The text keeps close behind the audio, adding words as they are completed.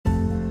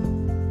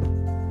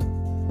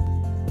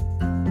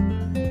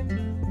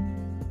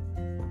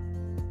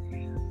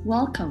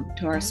Welcome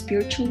to our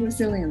Spiritual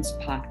Resilience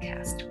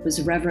podcast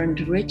with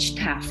Reverend Rich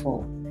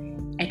Taffel,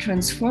 a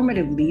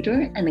transformative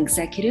leader and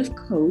executive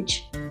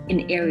coach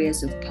in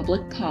areas of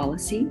public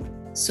policy,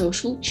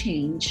 social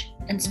change,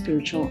 and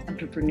spiritual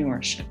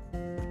entrepreneurship.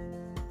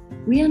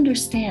 We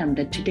understand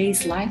that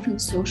today's life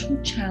and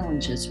social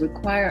challenges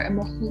require a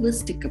more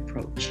holistic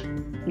approach,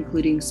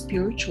 including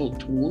spiritual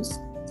tools,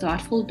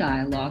 thoughtful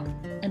dialogue,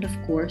 and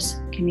of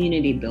course,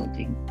 community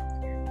building.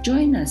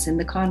 Join us in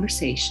the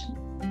conversation.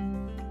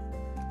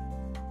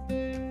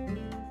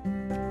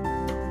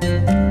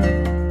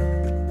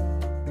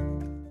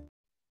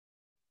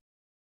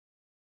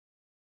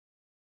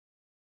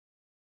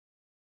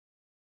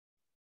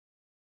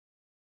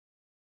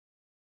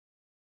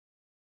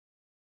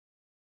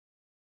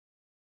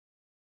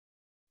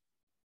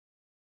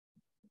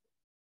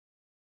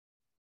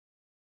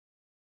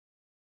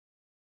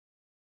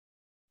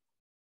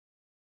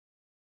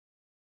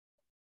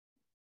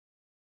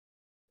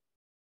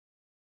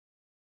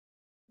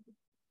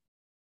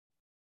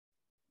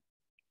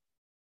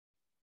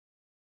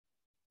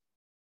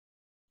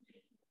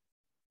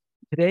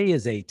 Today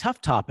is a tough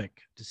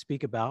topic to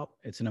speak about.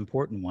 It's an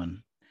important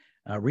one.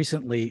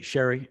 Recently,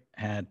 Sherry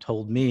had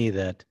told me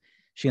that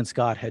she and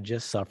Scott had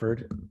just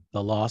suffered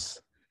the loss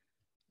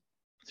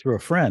through a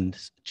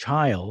friend's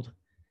child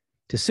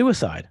to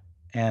suicide,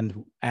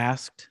 and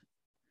asked,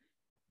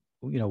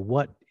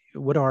 what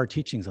are our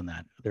teachings on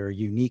that? There are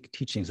unique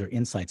teachings or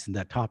insights in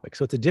that topic.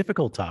 So it's a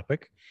difficult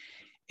topic.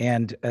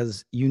 And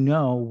as you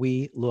know,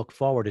 we look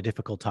forward to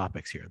difficult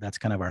topics here. That's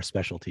kind of our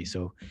specialty.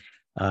 So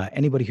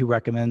anybody who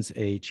recommends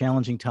a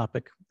challenging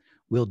topic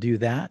will do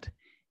that.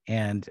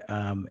 And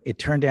it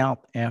turned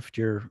out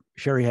after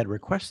Sherry had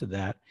requested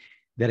that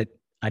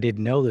I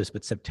didn't know this,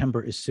 but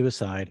September is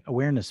Suicide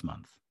Awareness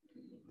Month.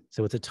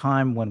 So it's a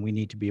time when we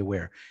need to be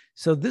aware.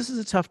 So this is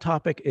a tough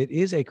topic. It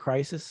is a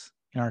crisis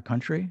in our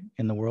country,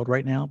 in the world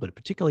right now, but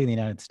particularly in the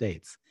United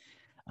States.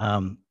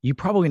 You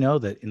probably know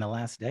that in the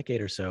last decade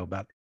or so,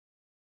 about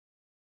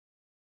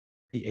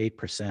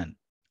 8%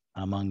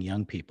 among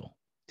young people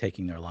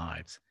taking their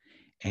lives.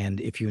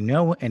 And if you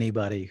know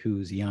anybody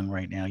who's young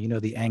right now, you know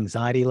the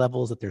anxiety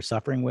levels that they're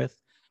suffering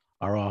with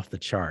are off the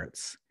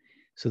charts.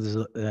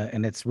 So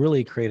and it's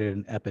really created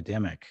an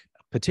epidemic,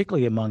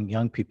 particularly among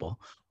young people.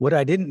 What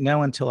I didn't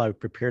know until I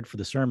prepared for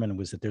the sermon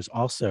was that there's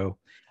also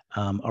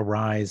a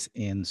rise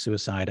in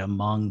suicide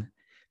among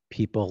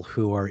people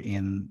who are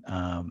in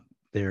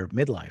their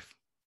midlife.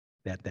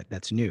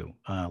 That's new,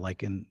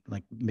 like in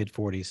mid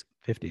 40s,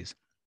 50s.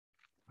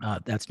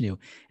 That's new,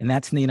 and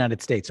that's in the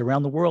United States.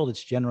 Around the world,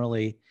 it's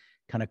generally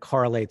kind of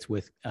correlates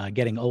with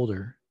getting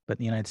older, but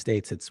in the United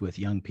States, it's with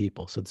young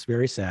people. So it's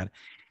very sad.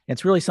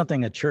 It's really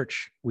something at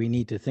church we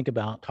need to think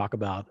about, talk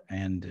about,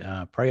 and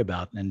pray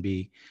about, and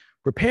be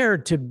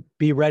prepared to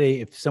be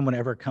ready if someone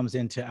ever comes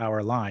into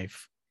our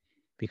life,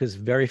 because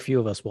very few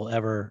of us will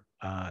ever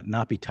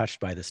not be touched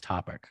by this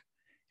topic.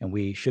 And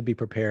we should be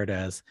prepared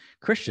as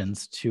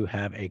Christians to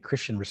have a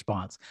Christian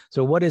response.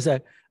 So what is a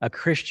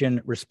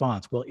Christian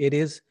response? Well, it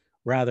is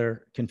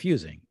rather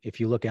confusing if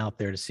you look out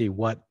there to see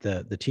what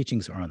the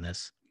teachings are on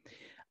this.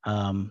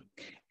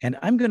 And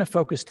I'm going to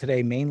focus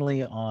today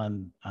mainly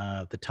on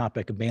the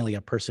topic of mainly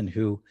a person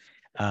who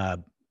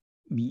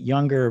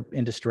younger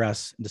in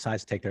distress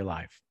decides to take their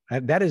life.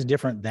 That is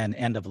different than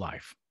end of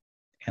life.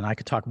 And I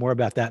could talk more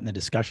about that in the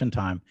discussion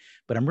time,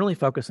 but I'm really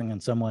focusing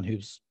on someone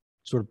who's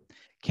sort of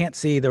can't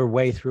see their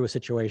way through a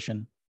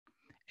situation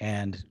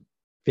and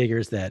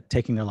figures that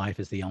taking their life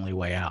is the only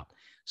way out.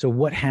 So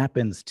what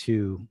happens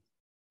to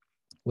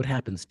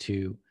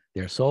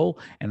their soul?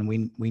 And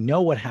we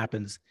know what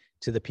happens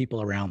to the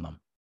people around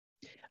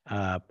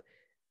them.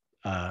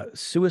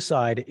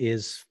 Suicide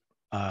is,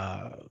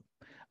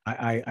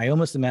 I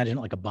almost imagine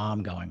it like a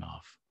bomb going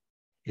off.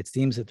 It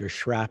seems that there's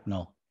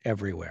shrapnel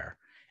everywhere,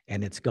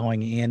 and it's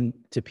going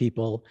into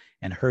people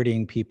and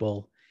hurting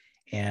people.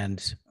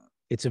 And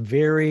it's a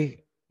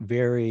very,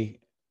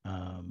 very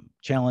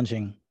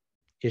challenging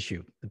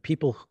issue. The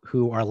people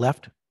who are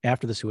left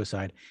after the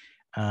suicide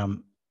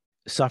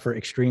suffer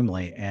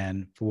extremely,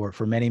 and for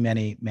many,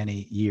 many,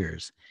 many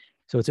years.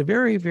 So it's a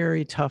very,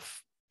 very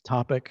tough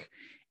topic,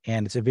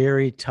 and it's a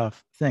very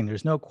tough thing.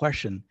 There's no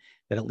question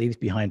that it leaves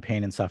behind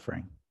pain and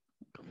suffering.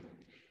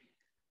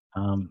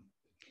 And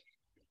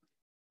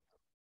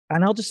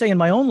I'll just say in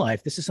my own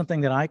life, this is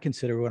something that I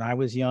consider when I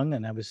was young,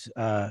 and I was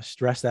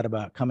stressed out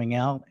about coming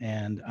out,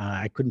 and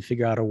I couldn't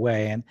figure out a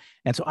way.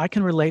 And so I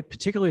can relate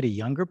particularly to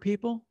younger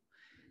people,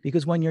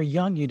 because when you're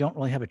young, you don't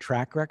really have a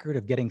track record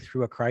of getting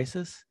through a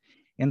crisis.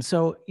 And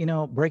so,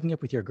 breaking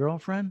up with your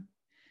girlfriend,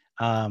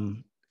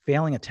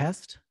 failing a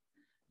test,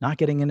 not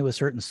getting into a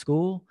certain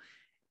school,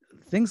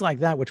 things like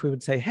that, which we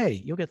would say,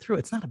 hey, you'll get through it.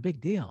 It's not a big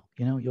deal.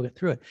 You'll get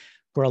through it.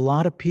 For a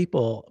lot of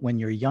people, when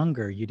you're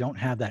younger, you don't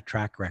have that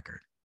track record.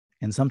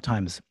 And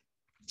sometimes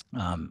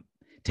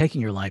taking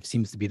your life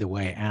seems to be the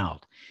way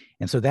out.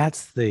 And so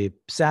that's the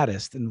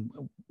saddest. And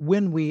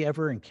when we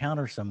ever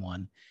encounter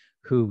someone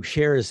who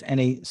shares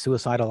any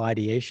suicidal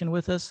ideation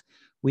with us,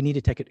 we need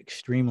to take it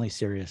extremely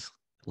seriously,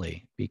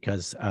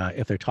 because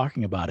if they're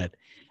talking about it,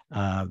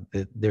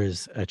 that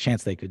there's a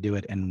chance they could do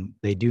it, and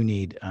they do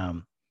need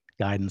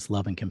guidance,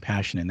 love, and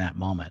compassion in that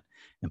moment,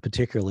 and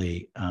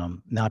particularly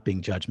not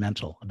being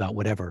judgmental about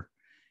whatever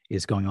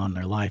is going on in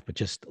their life, but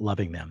just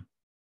loving them.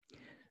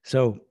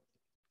 So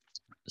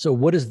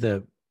what's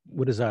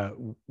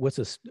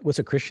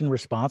a Christian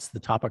response to the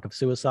topic of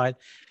suicide?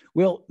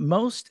 Well,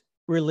 most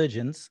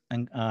religions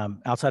and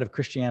outside of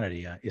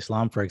Christianity,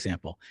 Islam, for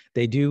example,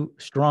 they do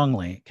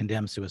strongly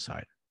condemn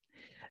suicide,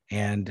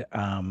 and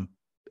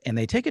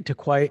they take it to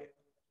quite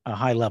a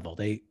high level.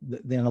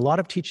 In a lot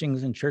of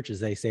teachings in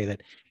churches, they say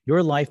that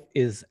your life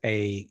is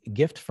a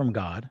gift from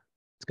God.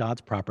 It's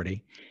God's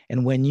property.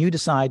 And when you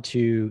decide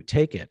to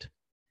take it,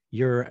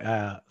 you're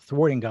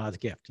thwarting God's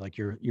gift. Like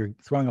you're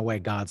throwing away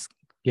God's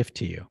gift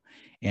to you.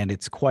 And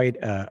it's quite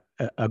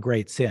a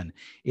great sin.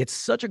 It's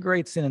such a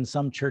great sin in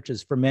some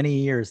churches. For many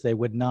years, they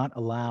would not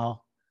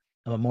allow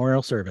a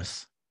memorial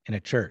service in a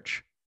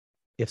church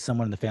if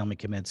someone in the family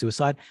committed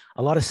suicide.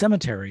 A lot of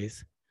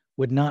cemeteries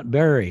would not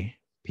bury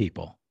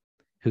people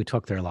who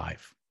took their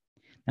life.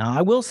 Now,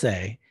 I will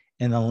say,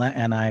 and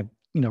I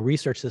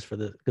researched this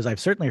because I've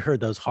certainly heard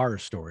those horror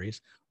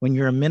stories. When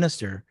you're a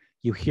minister,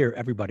 you hear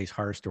everybody's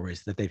horror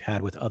stories that they've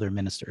had with other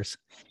ministers.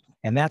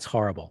 And that's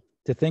horrible.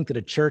 To think that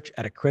a church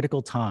at a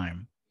critical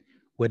time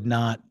would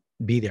not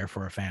be there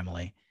for a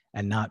family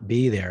and not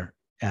be there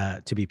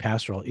to be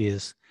pastoral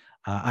is,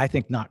 I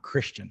think, not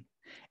Christian.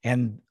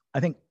 And I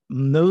think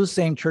those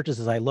same churches,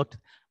 as I looked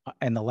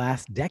in the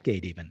last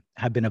decade even,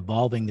 have been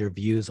evolving their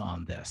views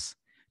on this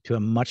to a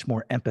much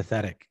more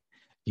empathetic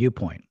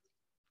viewpoint.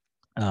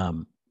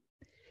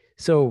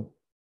 So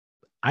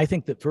I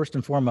think that first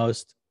and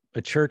foremost,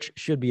 a church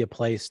should be a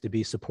place to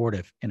be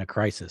supportive in a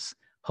crisis,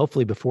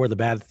 hopefully before the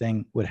bad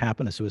thing would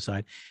happen, a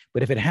suicide.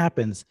 But if it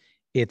happens,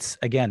 it's,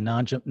 again,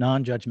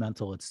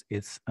 non-judgmental.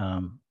 It's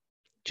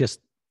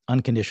just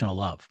unconditional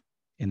love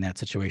in that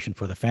situation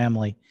for the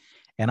family.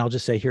 And I'll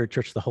just say, here at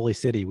Church of the Holy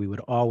City, we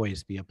would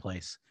always be a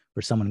place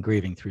for someone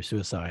grieving through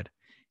suicide,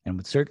 and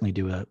would certainly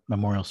do a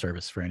memorial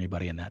service for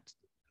anybody in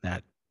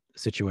that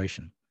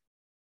situation.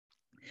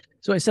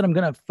 So I said I'm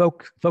going to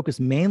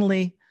focus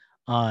mainly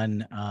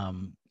on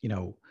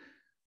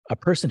a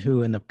person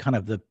who in the kind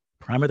of the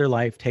prime of their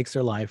life takes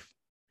their life.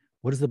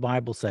 What does the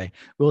Bible say?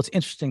 Well, it's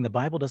interesting. The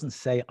Bible doesn't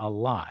say a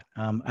lot.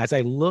 As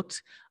I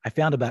looked, I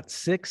found about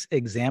 6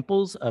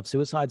 examples of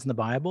suicides in the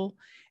Bible,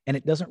 and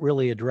it doesn't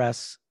really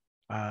address,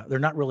 they're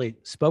not really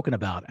spoken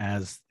about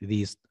as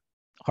these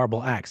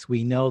horrible acts.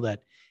 We know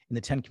that in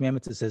the 10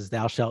 Commandments, it says,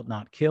 thou shalt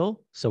not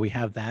kill. So we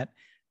have that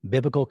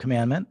biblical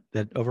commandment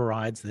that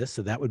overrides this.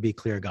 So that would be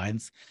clear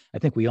guidance. I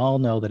think we all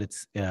know that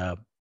it's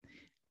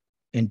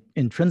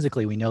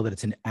intrinsically, we know that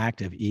it's an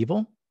act of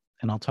evil.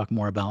 And I'll talk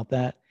more about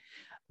that.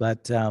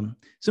 But some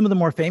of the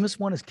more famous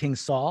one is King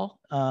Saul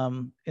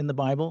in the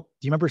Bible.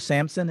 Do you remember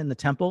Samson in the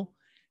temple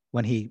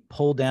when he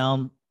pulled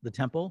down the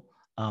temple?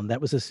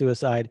 That was a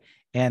suicide.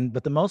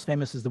 But the most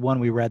famous is the one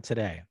we read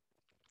today.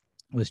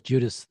 It was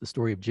Judas, the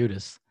story of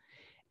Judas,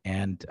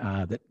 and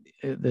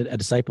a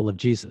disciple of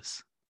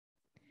Jesus.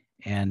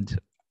 And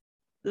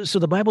so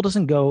the Bible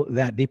doesn't go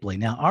that deeply.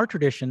 Now, our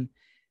tradition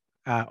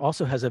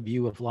also has a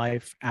view of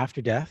life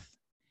after death,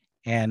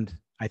 and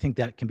I think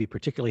that can be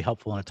particularly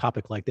helpful on a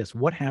topic like this.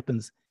 What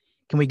happens?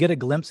 Can we get a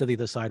glimpse of the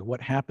other side?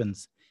 What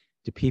happens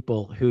to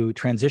people who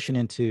transition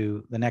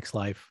into the next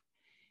life,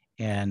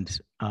 and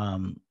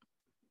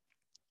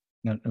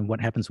what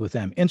happens with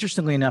them?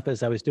 Interestingly enough,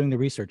 as I was doing the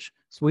research,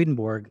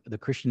 Swedenborg, the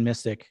Christian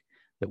mystic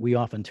that we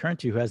often turn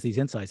to, who has these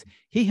insights,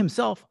 he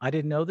himself, I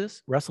didn't know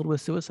this, wrestled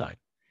with suicide.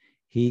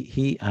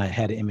 He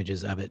had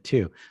images of it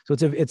too. So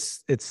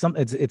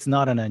it's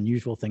not an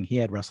unusual thing he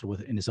had wrestled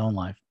with in his own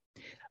life.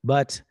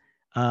 But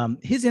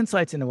his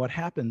insights into what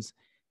happens,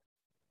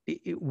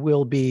 it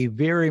will be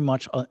very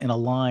much in a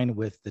line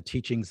with the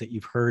teachings that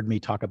you've heard me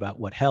talk about,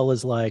 what hell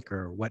is like,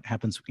 or what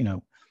happens,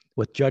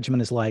 what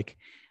judgment is like.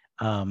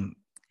 And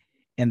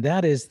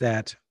that is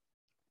that,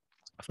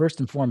 first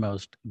and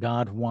foremost,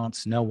 God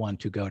wants no one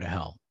to go to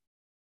hell.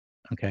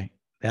 Okay?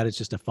 That is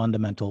just a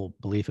fundamental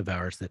belief of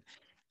ours,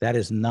 that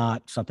is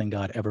not something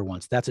God ever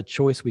wants. That's a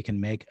choice we can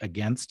make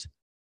against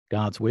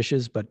God's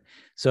wishes. But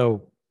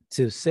so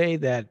to say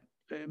that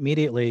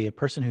immediately a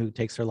person who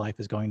takes their life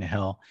is going to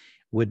hell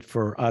would,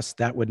 for us,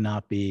 that would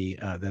not be,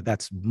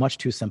 that's much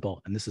too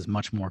simple, and this is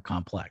much more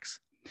complex.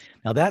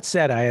 Now, that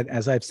said,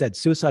 as I've said,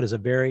 suicide is a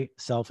very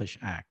selfish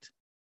act,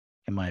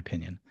 in my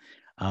opinion.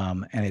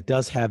 And it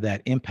does have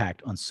that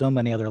impact on so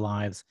many other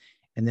lives.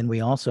 And then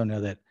we also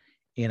know that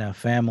in a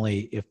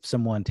family, if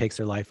someone takes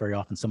their life, very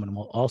often someone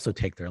will also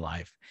take their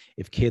life.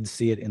 If kids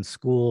see it in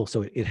school,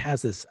 so it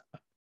has this,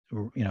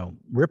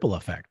 ripple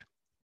effect.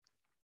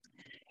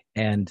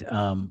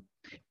 And,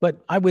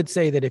 but I would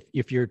say that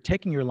if you're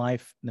taking your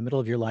life in the middle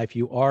of your life,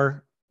 you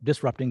are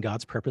disrupting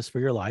God's purpose for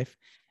your life.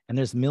 And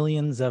there's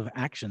millions of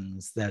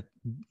actions that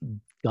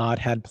God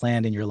had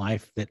planned in your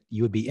life that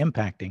you would be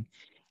impacting.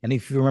 And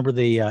if you remember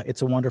the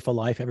It's a Wonderful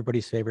Life,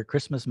 everybody's favorite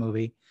Christmas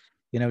movie,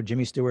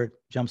 Jimmy Stewart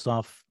jumps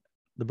off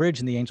the bridge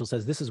and the angel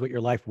says, this is what your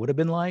life would have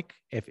been like.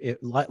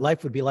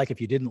 Life would be like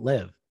if you didn't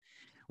live.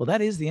 Well,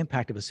 that is the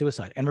impact of a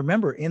suicide. And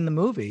remember, in the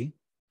movie,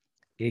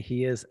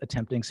 he is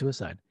attempting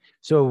suicide.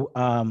 So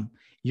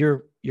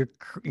you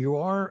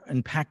are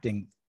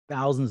impacting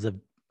thousands of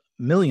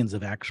millions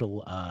of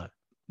actual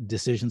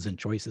decisions and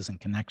choices and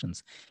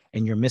connections,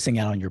 and you're missing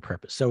out on your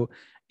purpose. So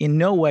in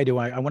no way do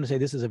I want to say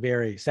this is a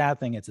very sad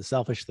thing. It's a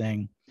selfish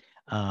thing.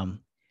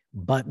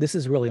 But this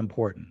is really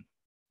important.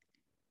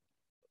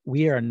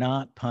 We are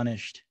not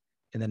punished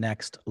in the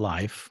next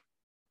life.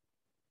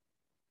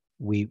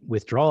 We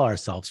withdraw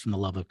ourselves from the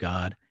love of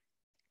God,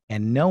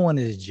 and no one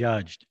is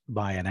judged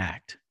by an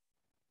act.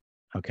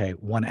 Okay,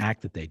 one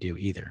act that they do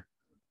either.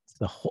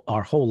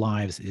 Our whole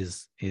lives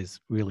is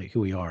really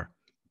who we are.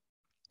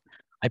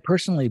 I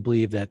personally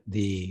believe that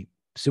the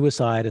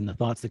suicide and the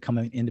thoughts that come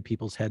into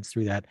people's heads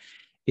through that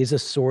is a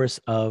source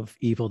of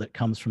evil that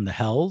comes from the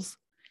hells,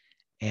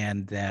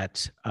 and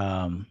that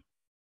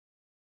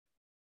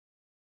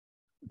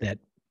that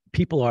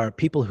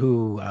people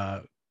who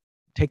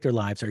take their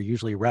lives are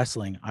usually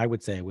wrestling, I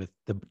would say, with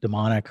the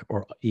demonic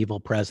or evil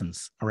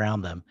presence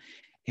around them.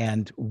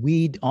 And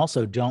we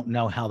also don't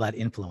know how that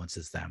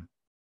influences them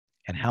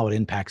and how it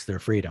impacts their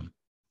freedom.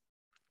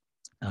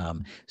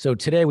 So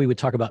today we would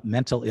talk about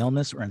mental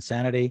illness or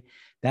insanity.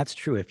 That's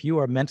true. If you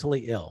are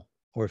mentally ill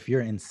or if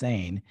you're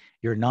insane,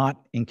 you're not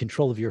in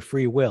control of your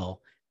free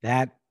will.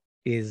 That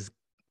is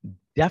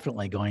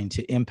definitely going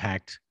to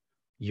impact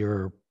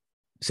your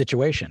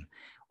situation.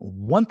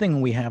 One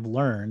thing we have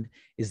learned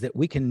is that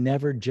we can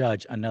never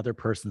judge another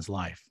person's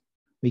life.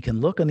 We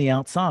can look on the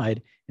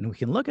outside and we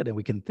can look at it.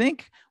 We can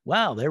think,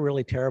 wow, they're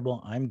really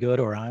terrible. I'm good.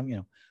 Or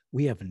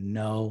we have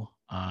no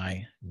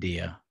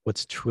idea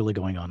what's truly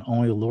going on.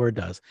 Only the Lord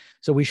does.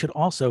 So we should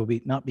also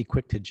not be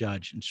quick to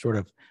judge and sort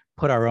of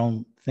put our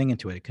own thing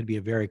into it. It could be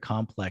a very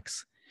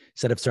complex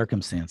set of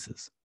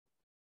circumstances.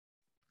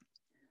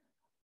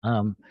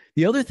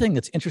 The other thing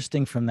that's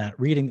interesting from that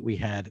reading that we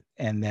had,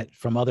 and that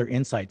from other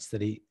insights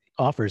that he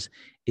offers,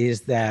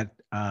 is that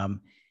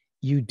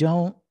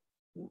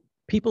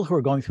people who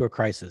are going through a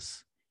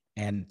crisis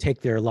and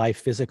take their life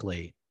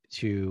physically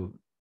to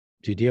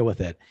deal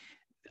with it,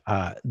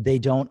 they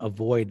don't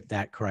avoid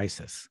that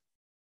crisis.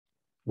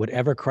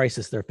 Whatever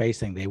crisis they're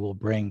facing, they will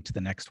bring to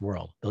the next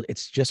world.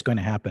 It's just going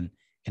to happen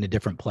in a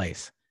different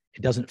place.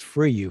 It doesn't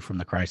free you from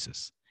the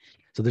crisis.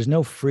 So there's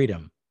no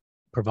freedom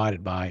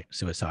provided by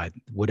suicide,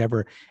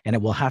 whatever, and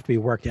it will have to be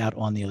worked out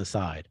on the other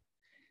side.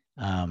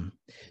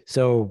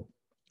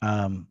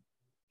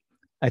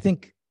 I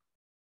think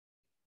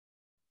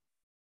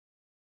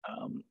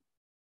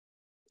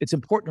it's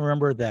important to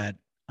remember that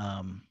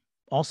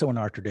also in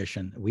our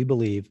tradition, we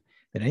believe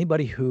that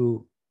anybody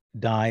who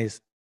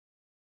dies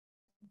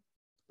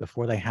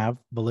before they have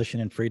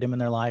volition and freedom in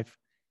their life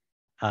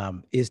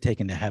is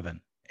taken to heaven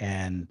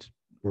and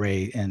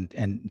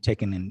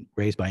taken and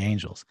raised by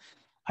angels.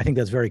 I think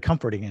that's very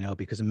comforting,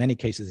 because in many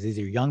cases, these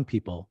are young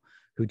people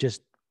who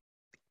just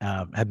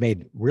have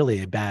made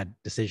really a bad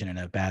decision in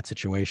a bad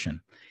situation.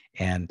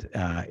 And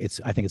I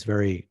think it's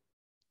very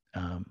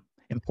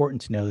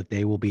important to know that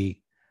they will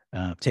be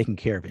taken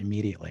care of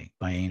immediately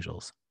by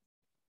angels.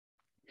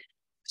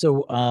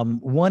 So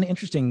one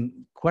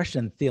interesting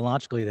question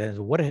theologically that is,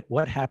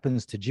 what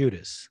happens to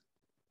Judas?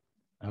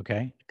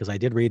 Okay, because I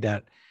did read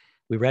that.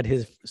 We read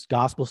his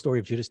gospel story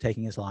of Judas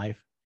taking his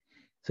life.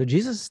 So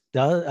Jesus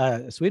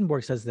does,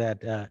 Swedenborg says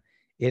that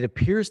it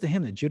appears to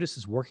him that Judas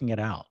is working it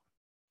out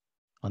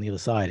on the other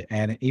side,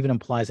 and it even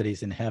implies that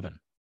he's in heaven,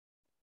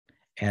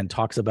 and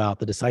talks about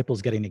the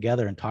disciples getting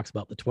together and talks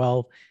about the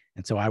 12.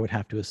 And so I would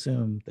have to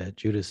assume that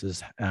Judas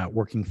is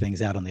working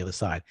things out on the other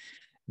side.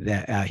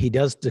 That he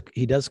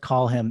does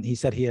call him. He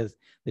said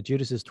that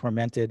Judas is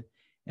tormented,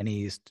 and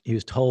he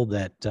was told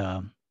that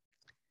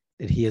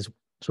he is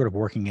sort of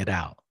working it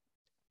out,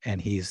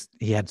 and he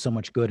had so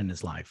much good in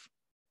his life,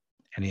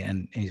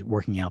 and he's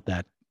working out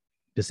that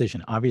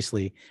decision.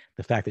 Obviously,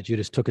 the fact that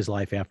Judas took his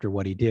life after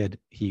what he did,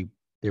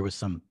 there was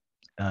some,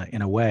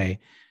 in a way,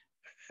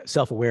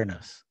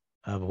 self-awareness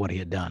of what he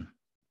had done.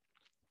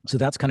 So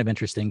that's kind of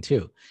interesting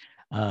too.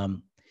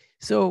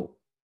 So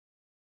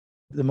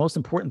the most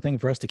important thing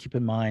for us to keep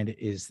in mind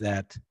is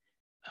that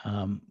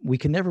we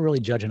can never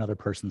really judge another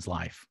person's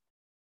life,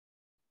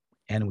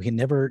 and we can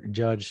never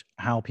judge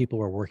how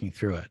people are working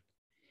through it.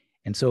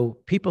 And so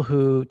people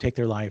who take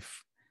their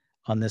life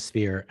on this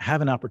sphere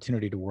have an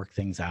opportunity to work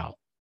things out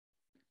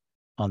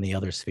on the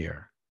other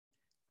sphere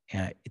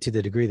to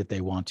the degree that they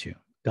want to.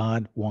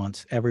 God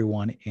wants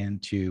everyone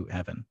into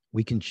heaven.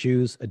 We can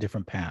choose a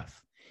different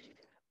path,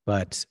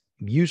 but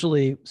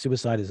usually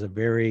suicide is a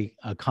very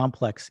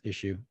complex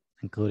issue,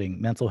 including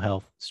mental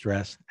health,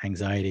 stress,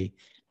 anxiety,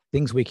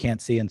 things we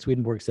can't see. And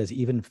Swedenborg says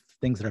even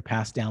things that are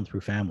passed down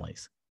through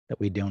families that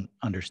we don't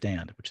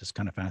understand, which is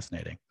kind of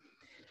fascinating.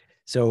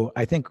 So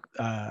I think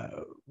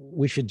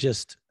we should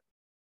just,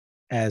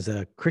 as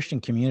a Christian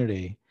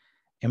community,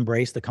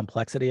 embrace the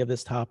complexity of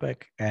this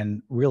topic,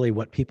 and really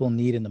what people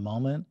need in the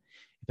moment.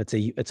 If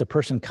it's a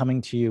person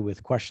coming to you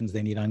with questions,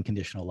 they need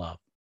unconditional love.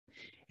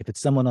 If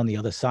it's someone on the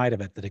other side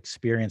of it that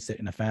experienced it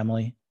in a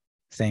family,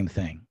 same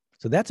thing.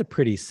 So that's a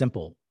pretty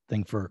simple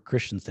thing for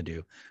Christians to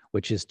do,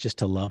 which is just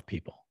to love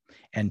people.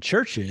 And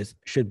churches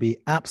should be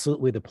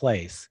absolutely the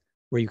place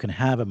where you can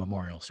have a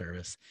memorial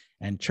service,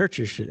 and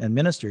churches should, and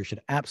ministers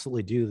should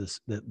absolutely do this,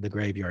 the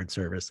graveyard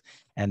service,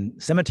 and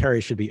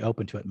cemeteries should be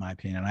open to it, in my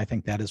opinion. And I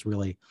think that is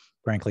really,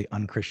 frankly,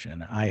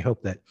 unchristian. I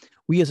hope that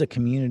we as a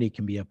community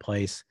can be a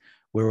place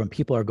where when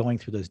people are going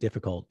through those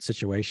difficult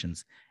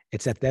situations,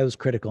 it's at those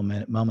critical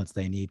moments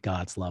they need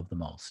God's love the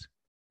most.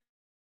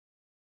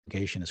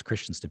 Obligation as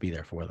Christians to be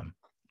there for them.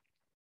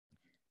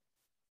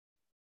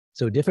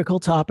 So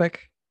difficult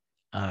topic,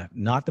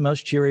 not the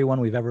most cheery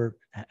one we've ever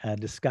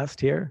discussed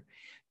here,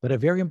 but a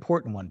very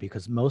important one,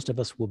 because most of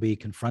us will be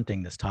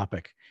confronting this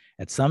topic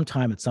at some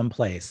time, at some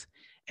place.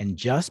 And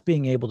just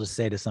being able to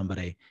say to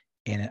somebody,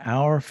 in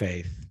our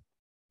faith,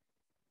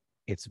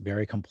 it's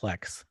very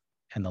complex,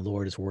 and the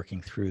Lord is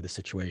working through the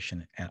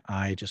situation. And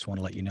I just want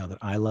to let you know that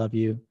I love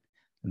you,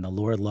 and the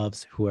Lord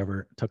loves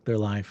whoever took their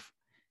life.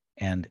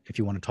 And if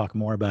you want to talk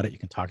more about it, you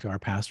can talk to our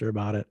pastor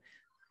about it,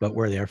 but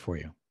we're there for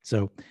you.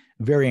 So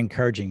very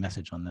encouraging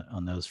message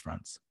on those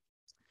fronts.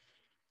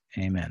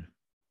 Amen.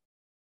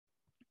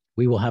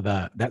 We will have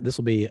this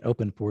will be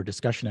open for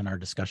discussion in our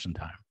discussion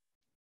time.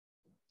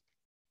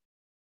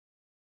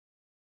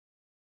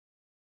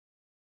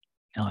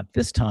 Now at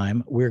this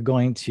time, we're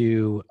going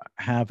to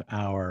have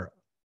our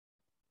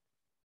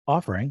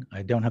offering.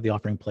 I don't have the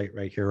offering plate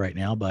right here right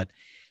now, but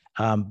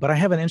I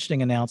have an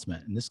interesting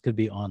announcement, and this could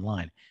be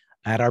online.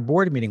 At our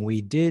board meeting,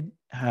 we did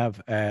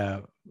have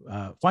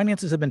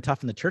finances have been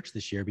tough in the church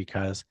this year,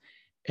 because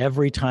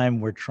every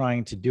time we're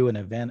trying to do an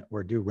event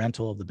or do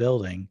rental of the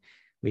building,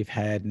 we've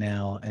had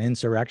now an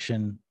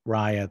insurrection,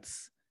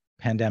 riots,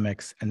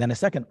 pandemics, and then a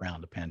second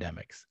round of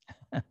pandemics.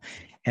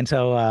 And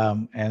so,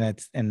 and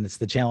it's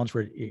the challenge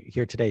we're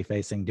here today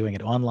facing, doing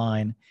it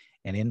online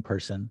and in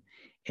person.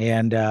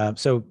 And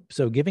so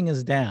giving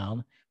is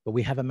down, but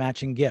we have a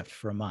matching gift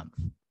for a month,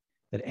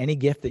 that any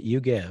gift that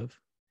you give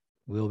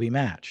will be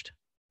matched.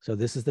 So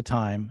this is the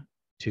time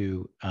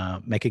to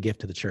make a gift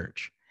to the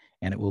church,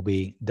 and it will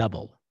be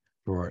doubled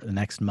for the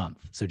next month.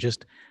 So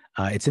just,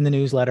 it's in the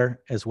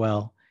newsletter as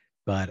well,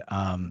 but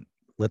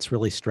let's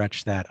really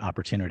stretch that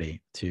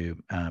opportunity to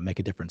make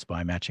a difference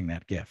by matching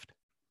that gift.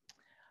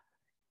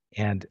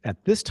 And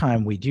at this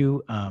time, we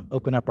do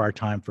open up our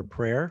time for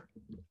prayer.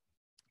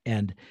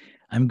 And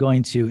I'm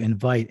going to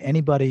invite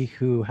anybody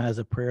who has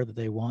a prayer that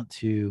they want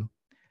to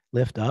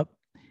lift up,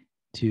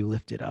 to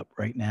lift it up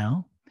right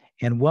now.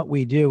 And what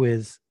we do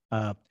is,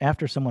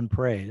 after someone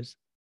prays,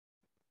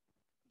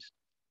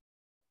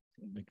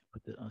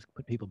 I'll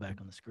put people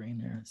back on the screen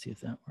there and see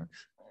if that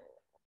works.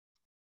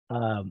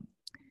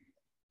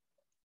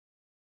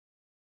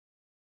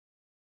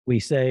 We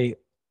say,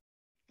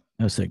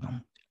 no signal.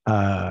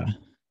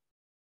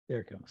 There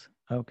it goes.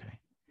 Okay.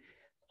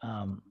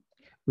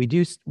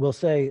 We'll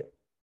say,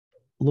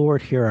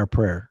 Lord, hear our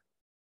prayer,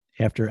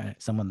 after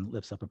someone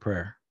lifts up a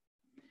prayer.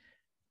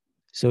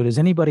 So does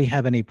anybody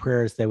have any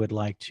prayers they would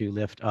like to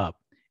lift up?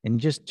 And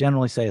just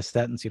generally say a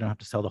sentence. You don't have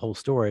to tell the whole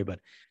story, but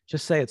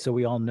just say it so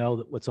we all know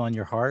that what's on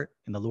your heart,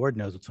 and the Lord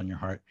knows what's on your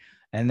heart.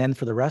 And then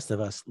for the rest of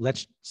us,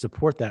 let's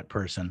support that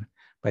person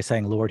by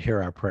saying, Lord,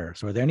 hear our prayer.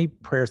 So are there any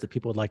prayers that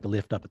people would like to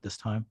lift up at this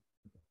time?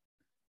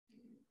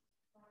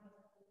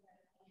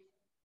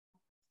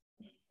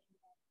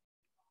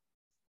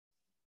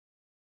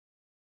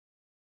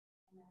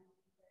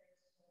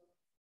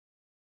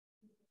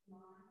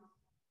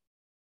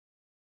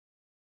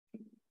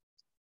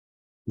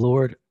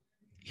 Lord,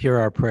 hear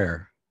our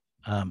prayer.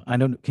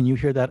 Can you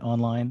hear that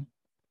online?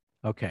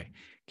 Okay.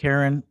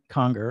 Karen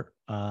Conger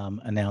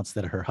announced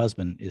that her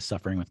husband is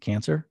suffering with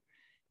cancer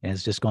and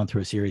has just gone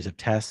through a series of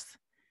tests,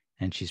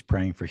 and she's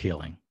praying for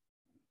healing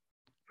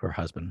for her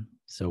husband.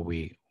 So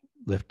we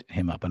lift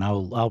him up, and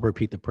I'll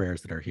repeat the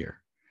prayers that are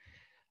here.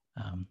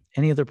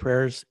 Any other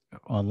prayers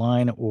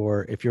online,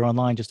 or if you're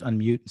online, just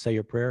unmute and say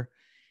your prayer.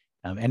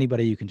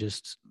 Anybody, you can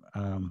just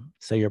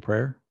say your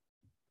prayer.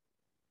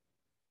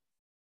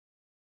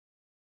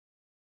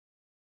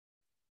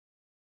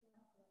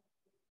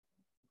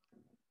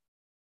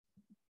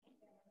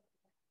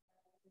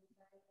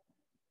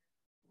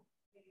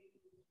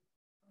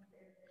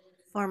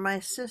 For my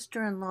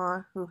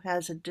sister-in-law, who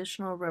has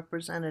additional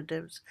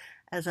representatives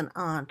as an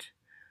aunt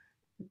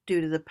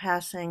due to the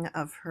passing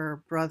of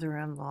her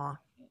brother-in-law.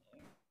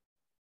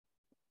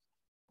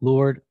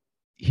 Lord,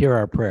 hear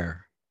our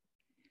prayer.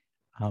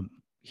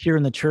 Here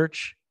in the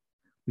church,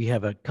 we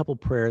have a couple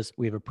prayers.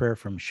 We have a prayer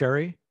from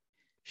Sherry.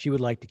 She would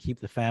like to keep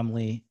the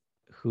family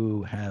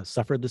who has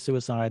suffered the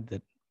suicide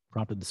that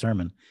prompted the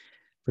sermon,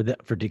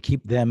 to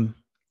keep them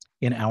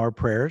in our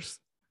prayers.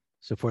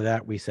 So for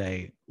that, we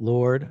say,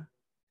 Lord,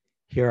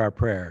 hear our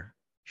prayer.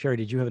 Sherry,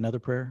 did you have another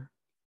prayer?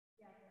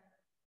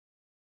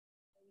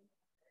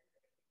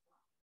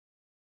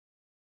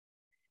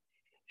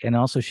 And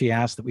also she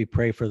asked that we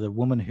pray for the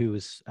woman who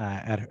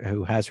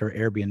has her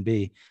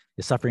Airbnb,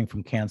 is suffering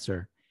from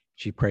cancer.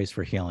 She prays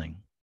for healing.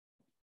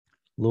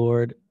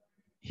 Lord,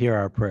 hear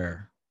our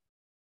prayer.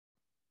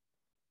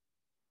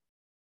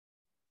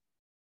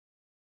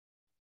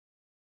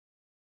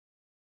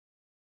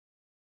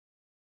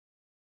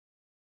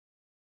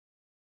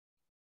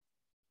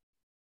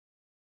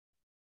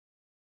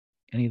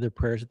 Any other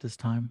prayers at this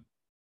time?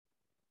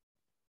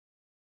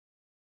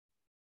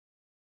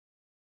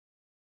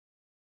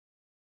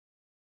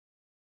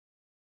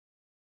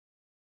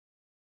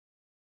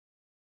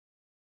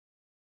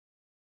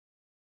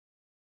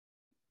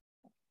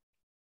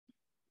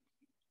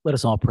 Let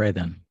us all pray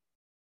then.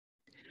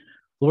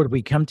 Lord,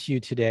 we come to you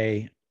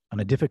today on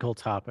a difficult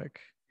topic,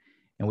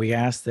 and we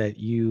ask that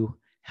you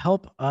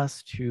help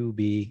us to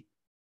be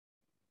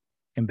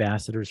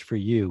ambassadors for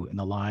you in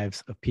the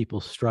lives of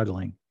people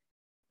struggling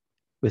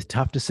with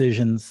tough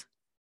decisions,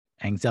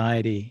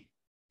 anxiety,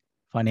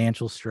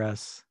 financial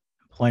stress,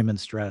 employment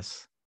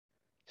stress,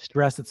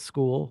 stress at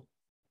school,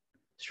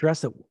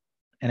 stress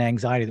and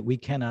anxiety that we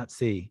cannot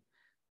see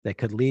that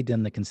could lead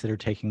them to consider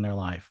taking their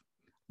life.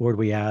 Lord,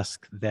 we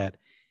ask that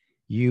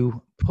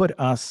you put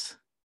us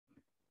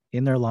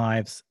in their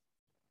lives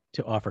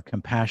to offer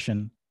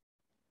compassion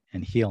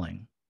and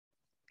healing.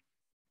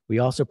 We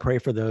also pray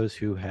for those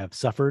who have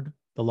suffered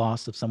the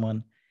loss of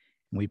someone,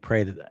 and we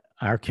pray that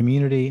our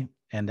community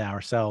and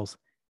ourselves,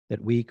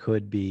 that we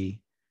could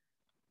be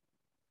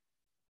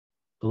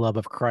the love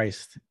of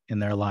Christ in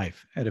their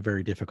life at a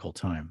very difficult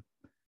time.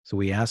 So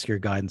we ask your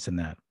guidance in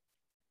that.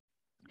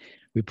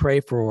 We pray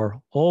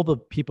for all the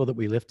people that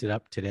we lifted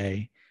up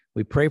today.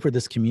 We pray for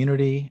this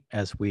community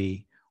as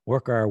we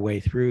work our way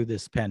through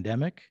this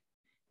pandemic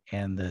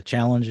and the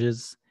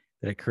challenges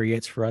that it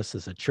creates for us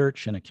as a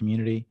church and a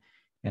community.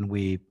 And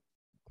we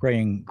pray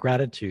in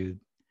gratitude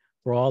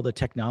for all the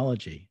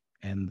technology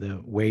and the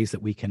ways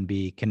that we can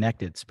be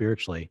connected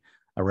spiritually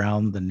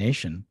around the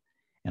nation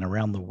and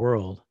around the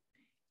world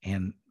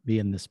and be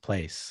in this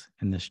place,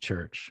 in this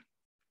church.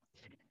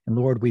 And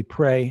Lord, we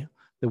pray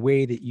the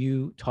way that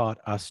you taught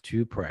us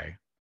to pray.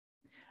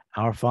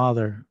 Our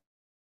Father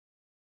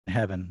in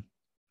heaven,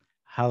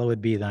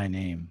 hallowed be thy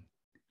name.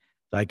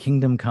 Thy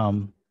kingdom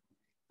come,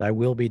 thy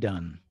will be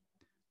done,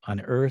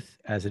 on earth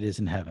as it is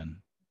in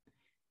heaven.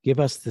 Give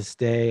us this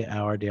day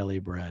our daily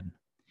bread,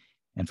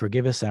 and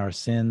forgive us our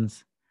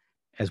sins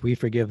as we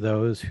forgive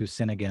those who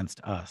sin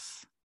against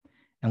us.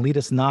 And lead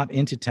us not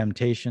into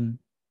temptation,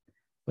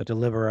 but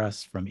deliver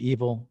us from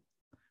evil.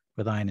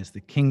 For thine is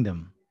the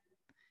kingdom,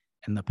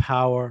 and the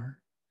power,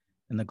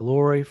 and the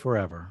glory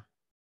forever.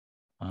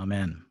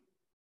 Amen.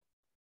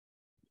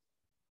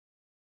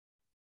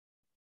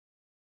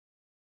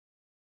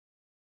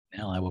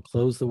 Now I will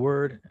close the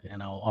word,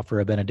 and I'll offer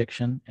a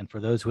benediction. And for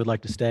those who would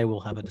like to stay, we'll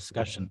have a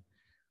discussion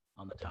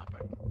on the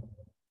topic.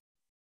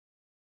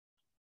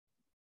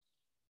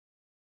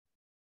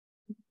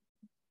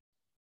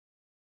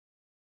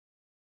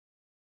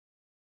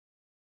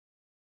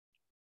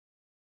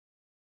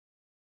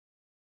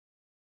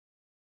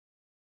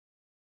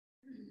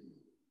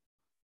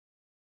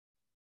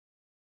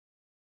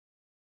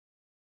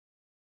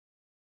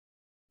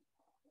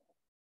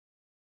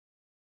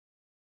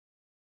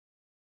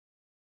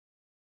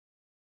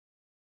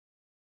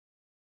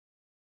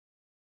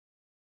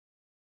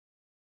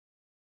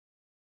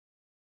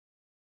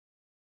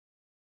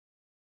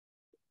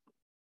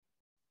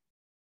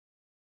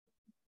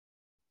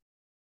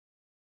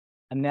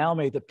 And now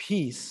may the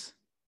peace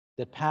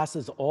that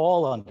passes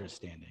all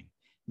understanding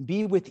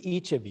be with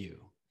each of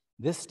you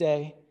this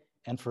day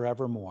and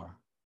forevermore.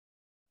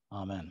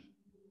 Amen.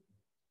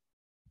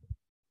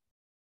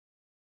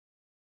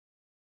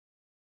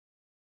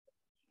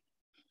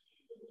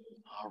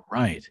 All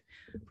right.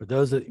 For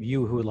those of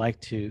you who would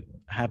like to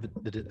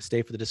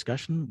stay for the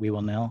discussion, we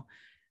will now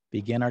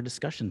begin our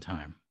discussion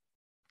time.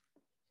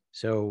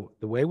 So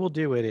the way we'll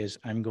do it is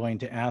I'm going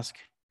to ask,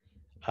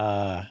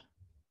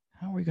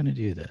 how are we going to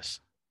do this?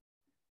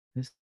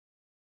 I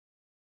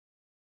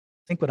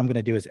think what I'm going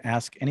to do is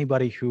ask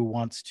anybody who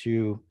wants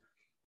to,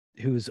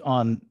 who's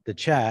on the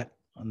chat,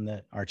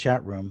 on our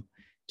chat room,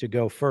 to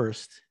go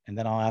first, and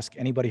then I'll ask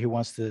anybody who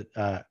wants to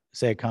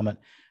say a comment.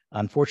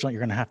 Unfortunately,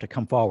 you're going to have to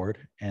come forward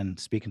and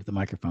speak into the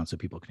microphone so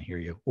people can hear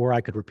you, or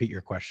I could repeat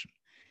your question.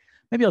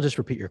 Maybe I'll just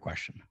repeat your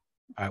question.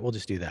 All right, we'll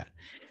just do that.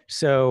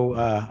 So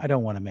I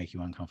don't want to make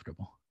you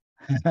uncomfortable.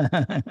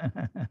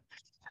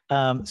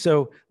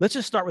 So let's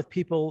just start with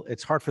people.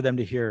 It's hard for them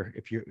to hear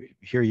if you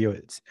hear you,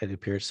 it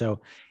appears.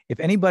 So if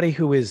anybody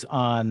who is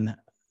on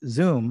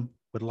Zoom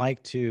would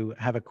like to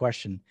have a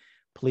question,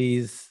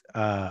 please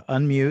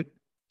unmute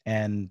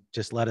and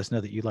just let us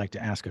know that you'd like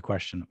to ask a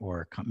question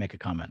or make a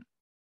comment.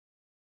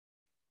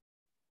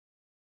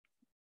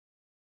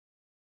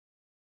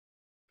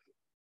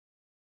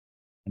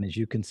 And as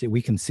you can see,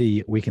 we can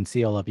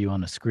see all of you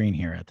on the screen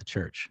here at the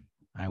church.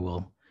 I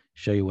will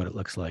show you what it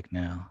looks like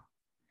now.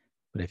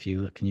 But if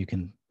you look, and you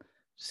can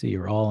see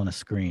you're all on a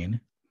screen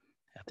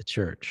at the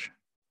church.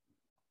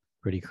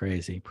 Pretty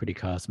crazy, pretty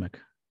cosmic,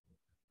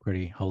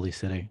 pretty holy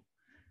city.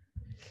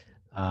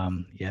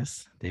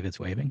 Yes, David's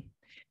waving.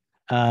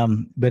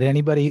 But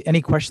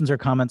any questions or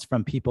comments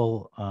from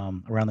people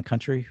around the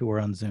country who are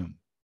on Zoom?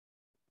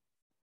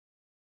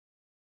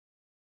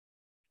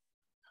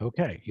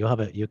 Okay,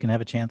 you can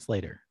have a chance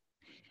later.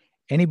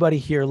 Anybody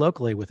here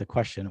locally with a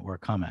question or a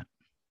comment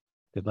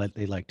that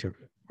they'd like to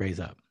raise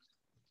up?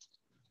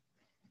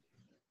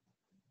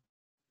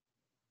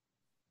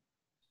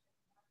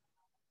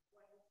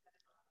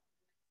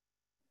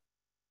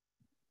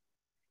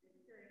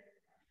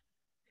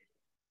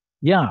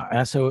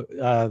 Yeah. So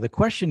the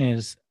question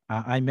is,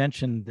 I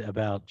mentioned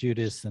about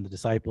Judas and the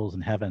disciples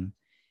in heaven.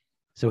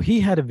 So he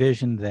had a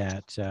vision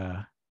that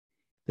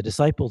the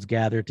disciples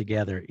gathered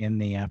together in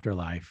the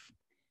afterlife,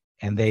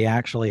 and they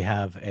actually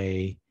have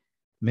a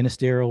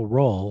ministerial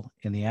role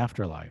in the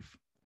afterlife.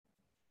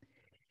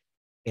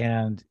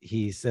 And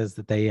he says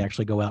that they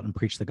actually go out and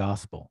preach the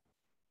gospel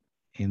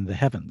in the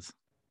heavens.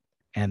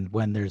 And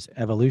when there's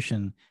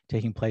evolution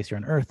taking place here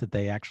on earth, that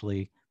they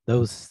actually,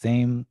 those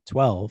same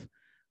 12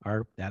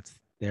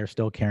 they're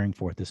still carrying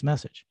forth this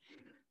message.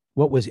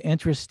 What was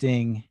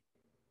interesting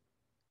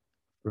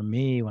for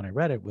me when I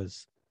read it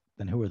was,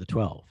 then who are the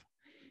 12?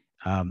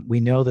 We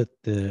know that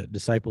the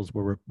disciples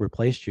were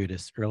replaced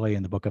Judas early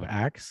in the book of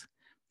Acts,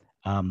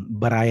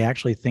 but I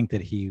actually think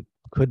that he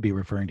could be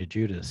referring to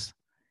Judas,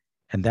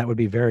 and that would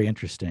be very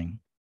interesting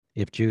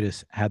if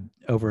Judas had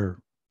over,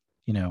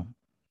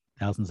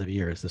 thousands of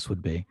years. This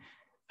would be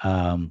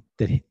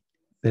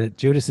that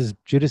Judas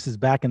is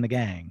back in the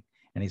gang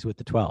and he's with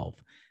the 12.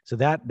 So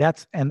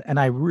that's and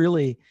I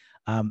really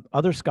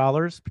other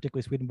scholars,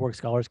 particularly Swedenborg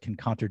scholars, can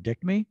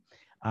contradict me.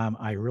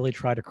 I really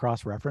try to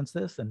cross-reference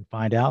this and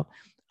find out.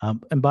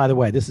 And by the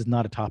way, this is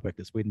not a topic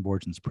that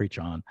Swedenborgians preach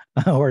on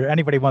or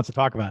anybody wants to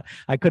talk about.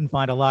 I couldn't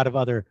find a lot of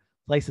other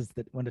places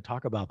that want to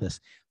talk about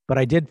this, but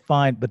I did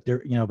find, but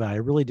I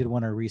really did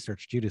want to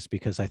research Judas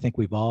because I think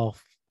we've all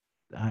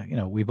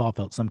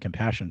felt some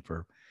compassion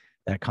for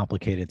that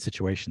complicated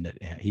situation that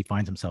he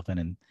finds himself in,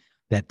 and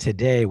that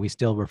today we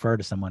still refer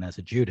to someone as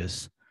a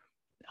Judas,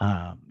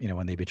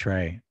 when they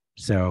betray.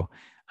 So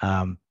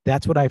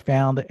that's what I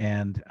found,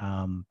 and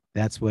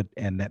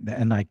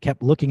and I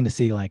kept looking to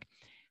see, like,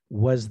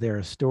 was there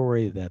a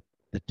story that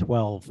the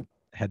 12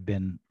 had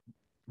been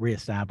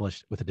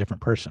reestablished with a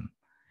different person?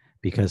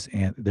 Because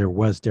there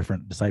was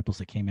different disciples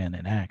that came in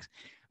Acts,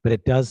 but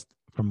it does,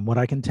 from what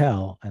I can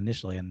tell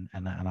initially, and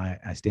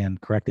I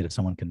stand corrected if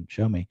someone can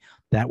show me,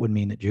 that would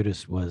mean that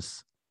Judas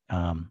was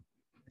had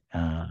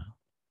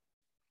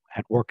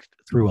worked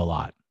through a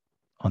lot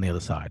on the other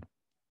side.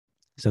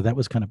 So that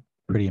was kind of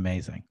pretty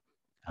amazing.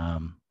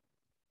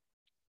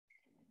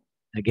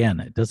 Again,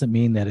 it doesn't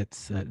mean that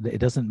it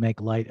doesn't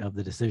make light of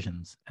the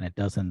decisions, and it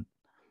doesn't,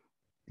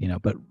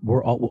 but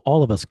we're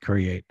all of us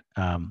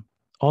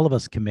all of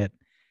us commit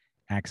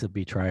acts of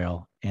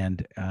betrayal.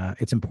 And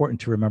it's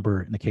important to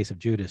remember in the case of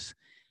Judas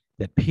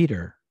that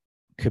Peter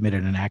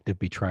committed an act of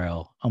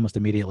betrayal almost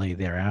immediately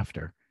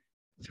thereafter.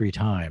 3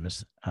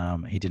 times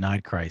he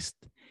denied Christ,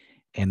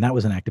 and that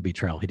was an act of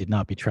betrayal. He did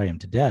not betray him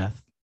to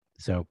death.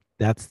 So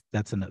and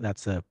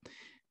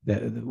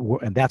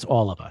that's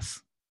all of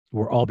us.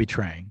 We're all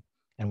betraying,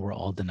 and we're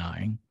all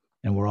denying,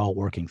 and we're all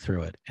working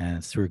through it. And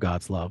it's through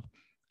God's love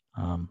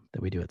that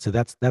we do it. So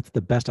that's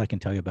the best I can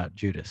tell you about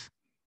Judas.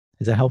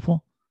 Is that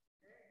helpful?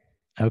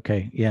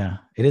 Okay, yeah,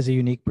 it is a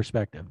unique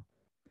perspective.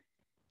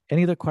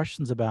 Any other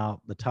questions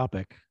about the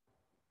topic?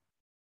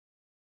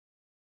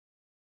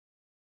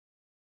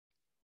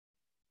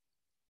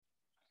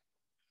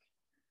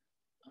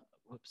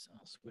 Whoops,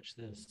 I'll switch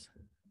this.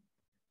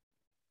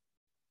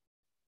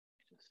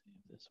 Just see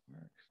if this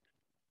works.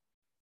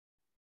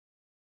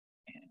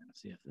 And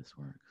see if this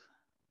works.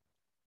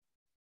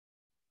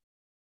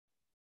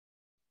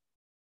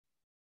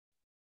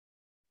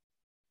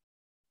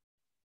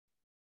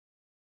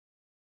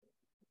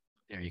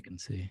 There you can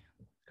see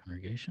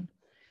congregation.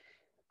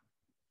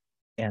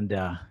 And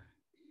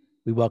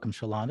we welcome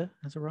Shalonda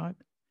has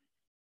arrived.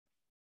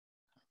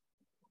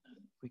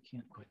 We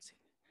can't quite see.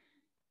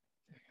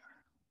 There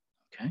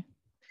you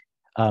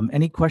are. Okay.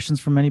 Any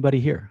questions from anybody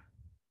here?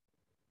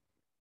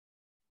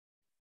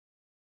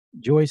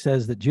 Joy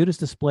says that Judas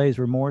displays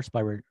remorse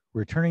by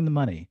returning the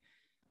money.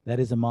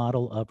 That is a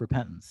model of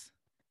repentance.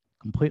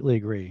 Completely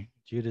agree.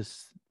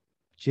 Judas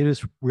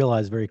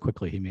realized very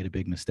quickly he made a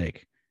big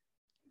mistake.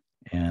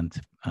 And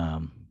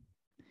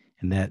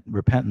that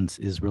repentance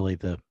is really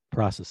the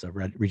process of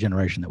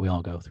regeneration that we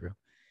all go through.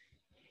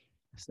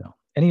 So,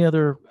 any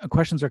other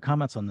questions or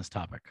comments on this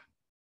topic?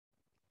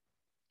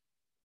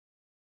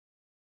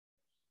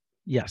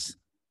 Yes.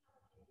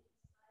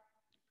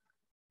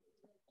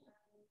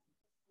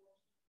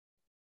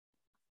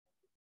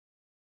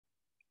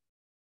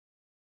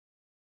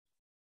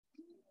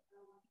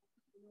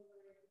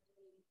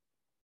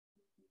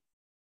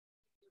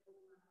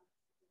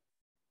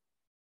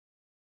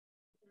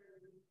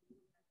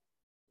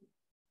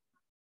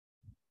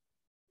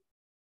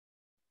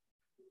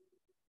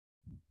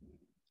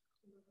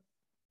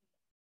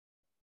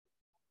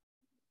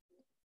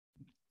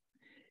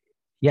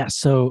 Yeah.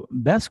 So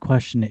best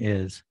question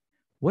is,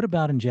 what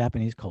about in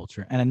Japanese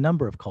culture and a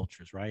number of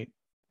cultures, right,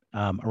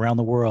 around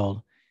the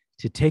world?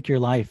 To take your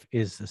life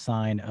is a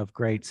sign of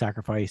great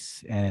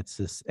sacrifice, and it's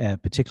this,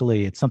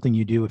 particularly it's something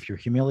you do if you're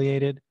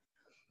humiliated.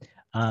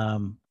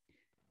 And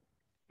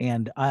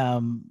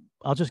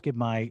I'll just give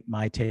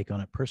my take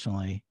on it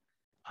personally.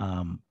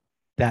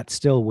 That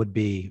still would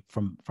be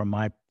from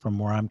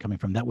where I'm coming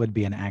from. That would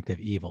be an act of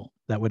evil.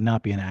 That would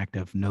not be an act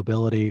of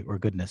nobility or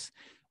goodness.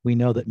 We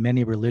know that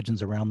many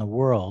religions around the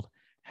world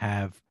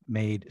have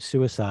made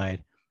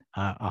suicide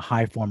a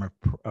high form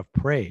of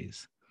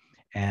praise.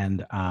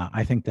 And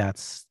I think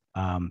that's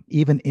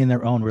even in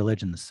their own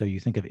religions. So you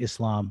think of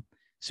Islam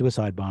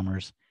suicide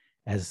bombers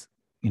as,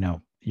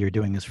 you're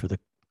doing this for the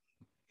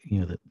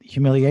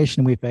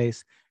humiliation we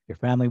face. Your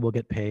family will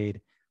get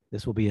paid.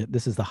 This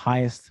is the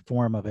highest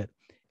form of it.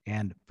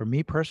 And for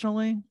me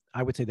personally,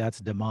 I would say that's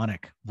a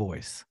demonic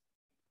voice.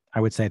 I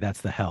would say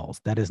that's the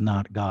hells. That is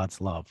not God's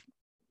love.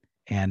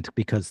 And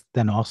because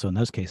then also in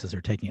those cases,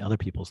 they're taking other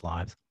people's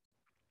lives.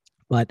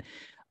 But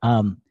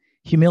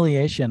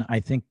humiliation, I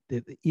think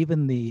that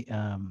even the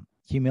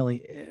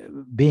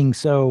being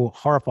so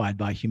horrified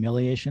by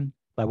humiliation,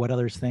 by what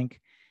others think,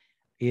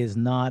 is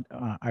not,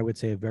 I would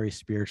say, a very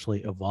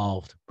spiritually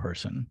evolved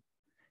person.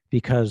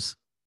 Because,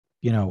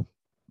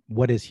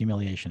 what is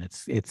humiliation?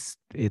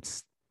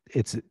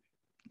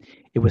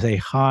 It was a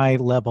high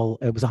level,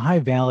 it was a high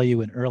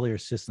value in earlier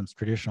systems,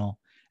 traditional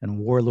and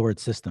warlord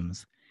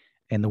systems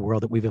in the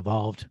world that we've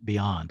evolved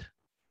beyond.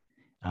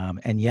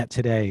 And yet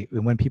today,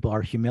 when people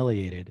are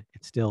humiliated,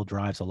 it still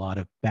drives a lot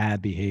of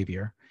bad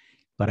behavior.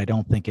 But I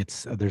don't think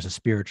there's a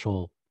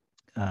spiritual,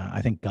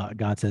 I think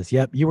God says,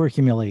 yep, you were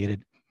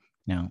humiliated.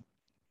 Now,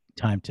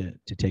 time to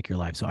take your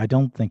life. So I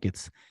don't think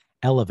it's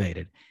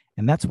elevated.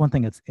 And that's one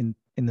thing that's in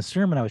the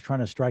sermon, I was trying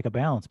to strike a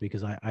balance,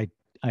 because I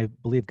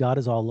believe God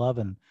is all love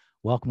and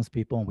welcomes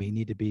people, and we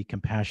need to be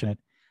compassionate.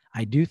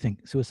 I do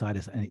think suicide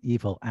is an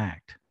evil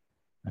act.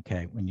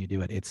 Okay, when you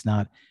do it, it's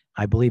not.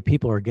 I believe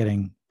people are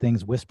getting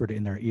things whispered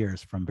in their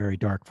ears from very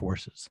dark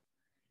forces,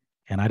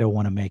 and I don't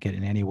want to make it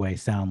in any way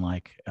sound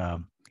like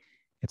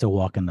it's a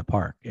walk in the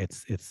park.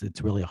 It's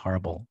really a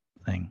horrible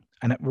thing,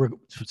 and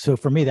so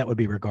for me that would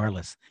be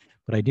regardless.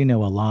 But I do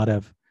know a lot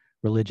of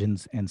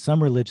religions, and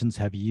some religions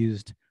have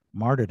used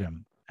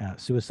martyrdom,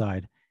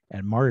 suicide,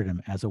 and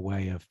martyrdom as a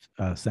way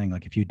of saying,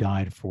 like, if you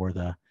died for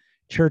the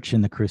church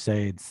in the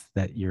Crusades,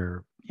 that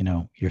your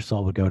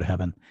soul would go to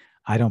heaven.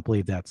 I don't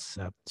believe that's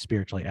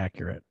spiritually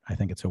accurate. I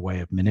think it's a way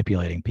of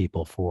manipulating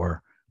people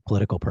for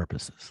political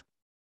purposes.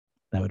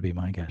 That would be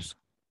my guess.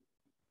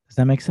 Does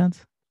that make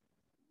sense?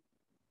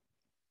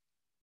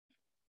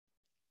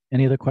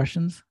 Any other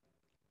questions,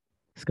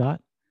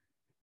 Scott?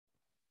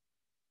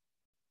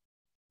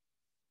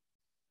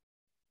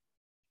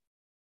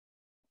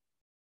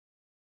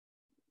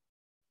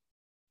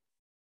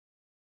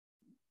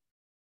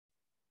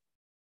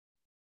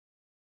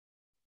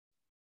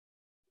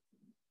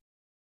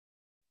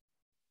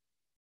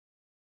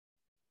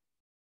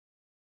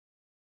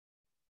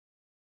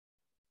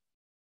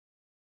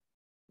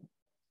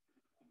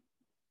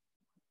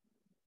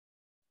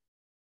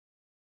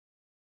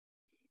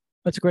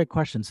 That's a great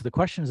question. So the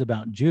question is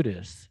about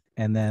Judas,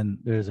 and then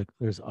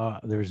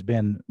there's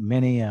been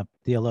many a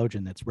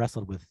theologian that's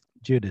wrestled with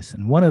Judas,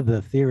 and one of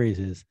the theories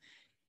is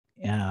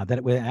that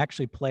it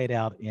actually played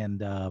out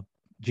in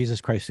Jesus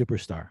Christ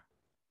Superstar,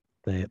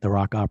 the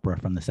rock opera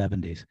from the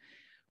 70s,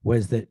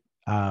 was that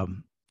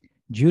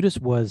Judas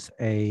was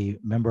a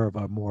member of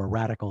a more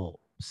radical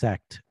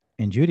sect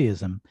in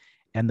Judaism,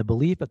 and the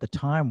belief at the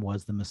time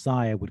was the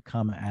Messiah would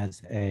come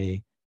as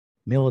a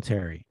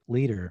military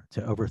leader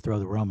to overthrow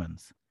the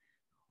Romans.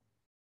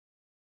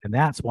 And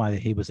that's why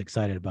he was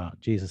excited about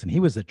Jesus, and he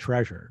was the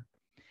treasurer.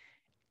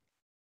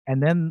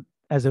 And then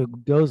as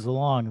it goes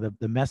along,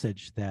 the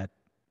message that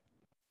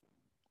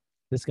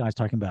this guy's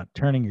talking about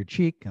turning your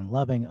cheek and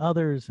loving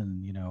others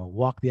and,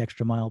 walk the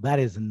extra mile, that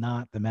is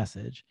not the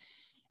message.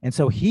 And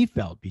so he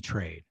felt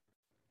betrayed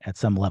at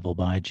some level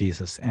by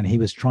Jesus, and he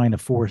was trying to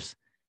force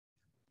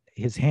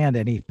his hand,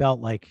 and he felt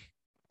like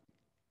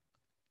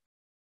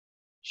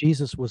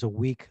Jesus was a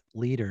weak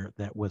leader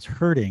that was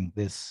hurting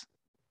this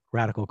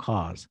radical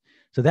cause.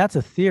 So that's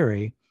a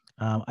theory.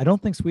 I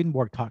don't think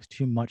Swedenborg talks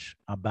too much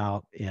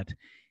about it.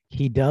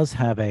 He does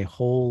have a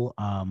whole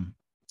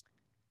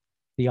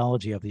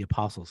theology of the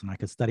apostles, and I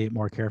could study it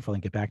more carefully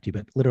and get back to you,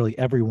 but literally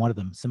every one of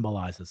them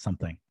symbolizes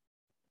something.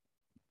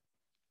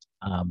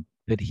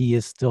 But he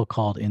is still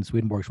called in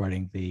Swedenborg's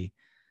writing the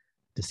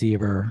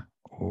deceiver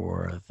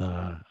or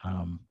the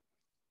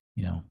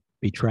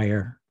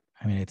betrayer.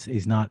 I mean,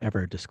 he's not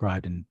ever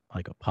described in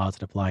like a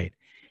positive light.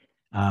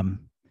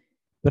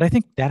 But I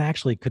think that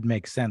actually could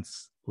make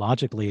sense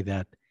logically,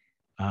 that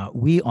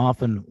we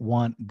often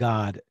want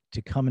God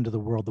to come into the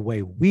world the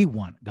way we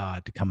want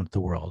God to come into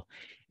the world.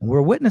 And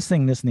we're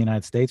witnessing this in the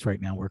United States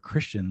right now, where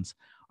Christians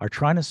are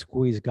trying to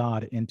squeeze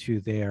God into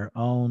their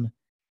own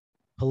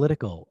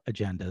political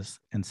agendas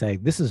and say,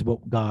 this is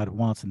what God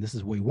wants and this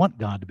is what we want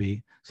God to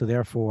be. So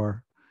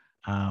therefore,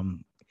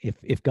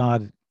 if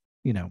God,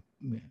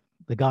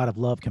 the God of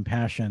love,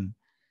 compassion,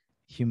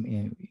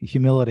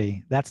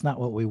 humility, that's not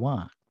what we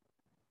want.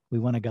 We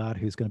want a God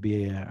who's going to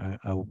be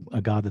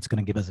a God that's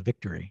going to give us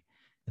victory.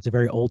 It's a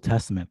very Old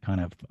Testament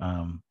kind of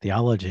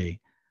theology,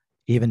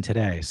 even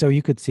today. So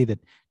you could see that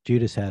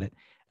Judas had it.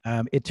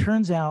 It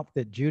turns out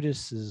that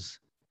Judas's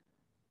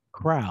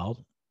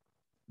crowd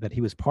that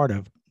he was part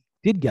of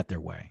did get their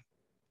way.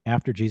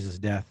 After Jesus'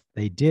 death,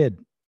 they did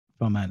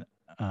from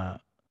a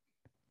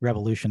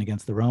revolution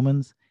against the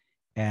Romans,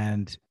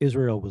 and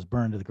Israel was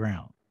burned to the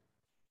ground.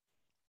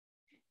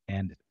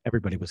 And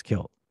everybody was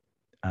killed.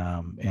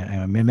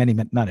 And many,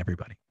 not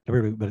everybody,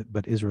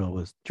 but Israel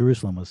was,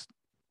 Jerusalem was,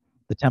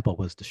 the temple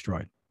was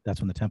destroyed. That's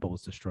when the temple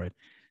was destroyed.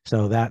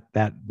 So that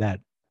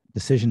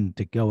decision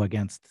to go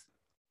against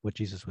what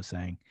Jesus was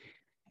saying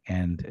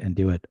and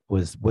do it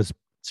was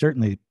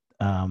certainly,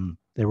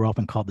 they were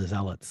often called the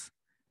zealots,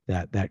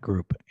 that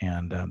group,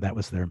 and that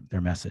was their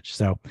message.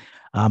 So,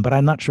 but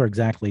I'm not sure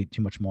exactly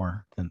too much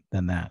more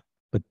than that.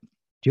 But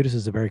Judas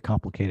is a very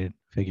complicated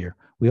figure.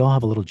 We all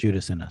have a little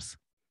Judas in us.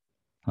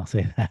 I'll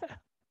say that.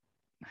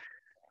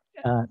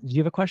 Do you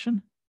have a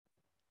question?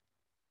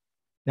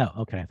 No.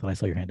 Okay. I thought I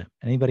saw your hand up.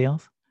 Anybody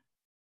else?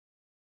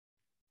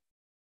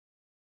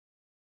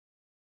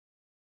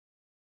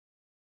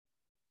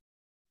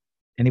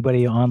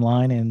 Anybody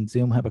online in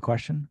Zoom have a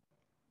question?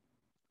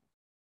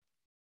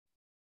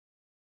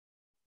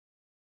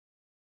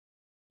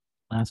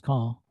 Last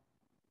call.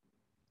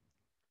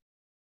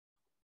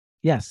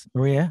 Yes,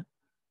 Maria.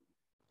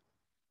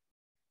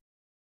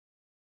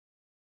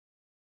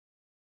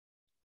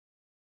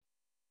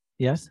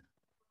 Yes.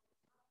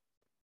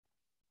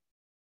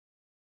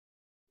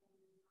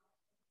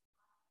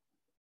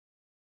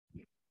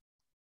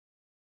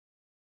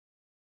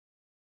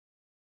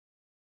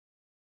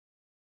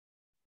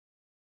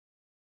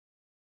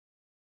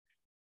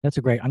 That's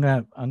a great. I'm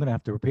gonna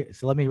have to repeat.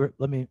 So let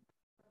me.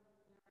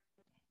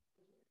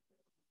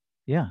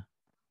 Yeah.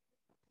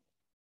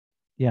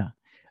 Yeah.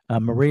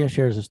 Maria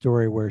shares a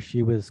story where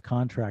she was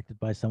contracted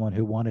by someone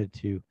who wanted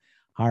to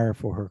hire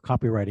for her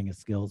copywriting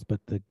skills, but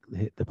the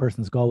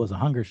person's goal was a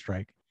hunger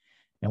strike.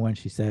 And when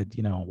she said,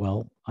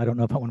 well, I don't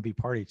know if I want to be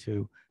party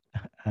to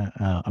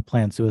a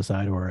planned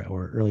suicide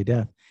or early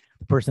death,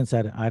 the person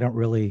said, I don't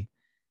really.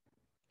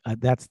 I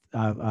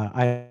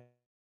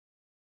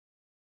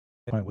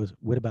was,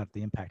 what about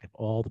the impact of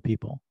all the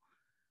people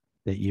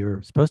that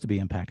you're supposed to be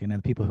impacting and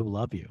the people who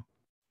love you,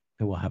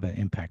 who will have an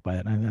impact by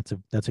it? And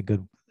that's a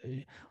good,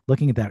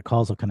 looking at that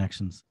causal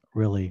connections,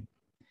 really,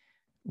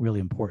 really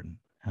important,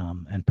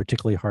 and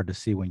particularly hard to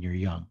see when you're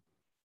young.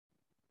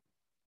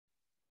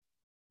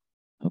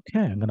 Okay,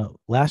 I'm gonna,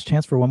 last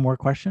chance for one more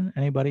question.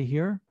 Anybody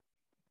here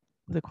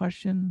with a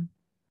question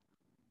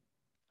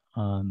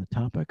on the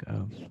topic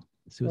of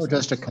suicide? Oh,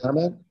 just a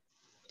comment?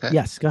 Okay.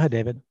 Yes, go ahead,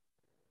 David.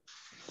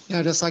 Yeah,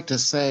 I'd just like to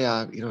say,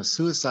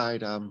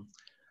 suicide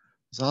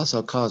is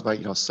also caused by,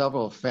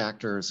 several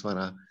factors.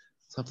 When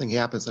something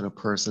happens in a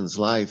person's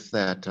life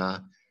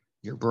that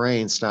your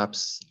brain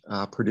stops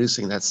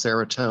producing that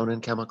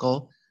serotonin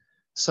chemical,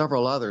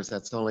 several others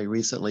that's only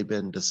recently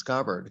been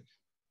discovered.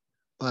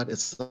 But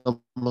it's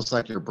almost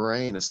like your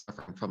brain is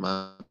suffering from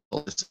a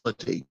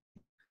disability.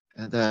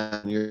 And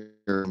then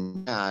you're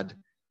mad,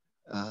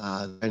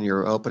 and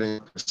you're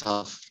opening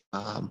yourself,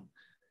 to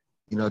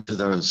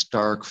those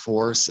dark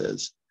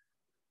forces.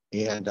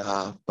 And,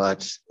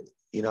 but,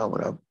 when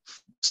a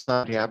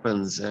something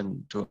happens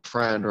and to a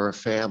friend or a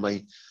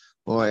family,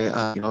 boy,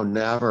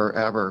 never,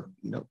 ever,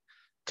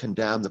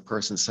 condemn the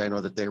person saying,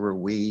 that they were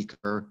weak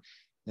or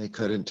they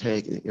couldn't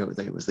take,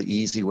 it was the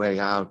easy way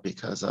out,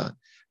 because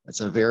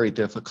it's a very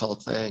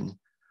difficult thing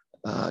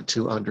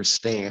to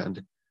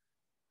understand.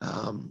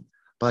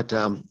 But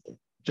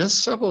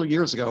just several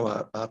years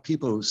ago,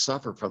 people who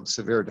suffer from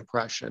severe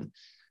depression,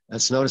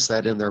 let's notice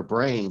that in their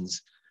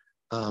brains,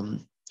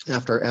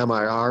 after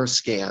MRI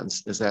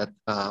scans, is that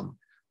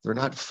they're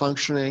not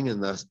functioning in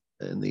the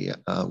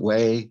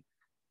way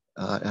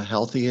a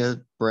healthy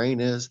brain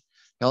is.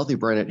 Healthy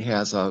brain, it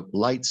has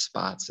light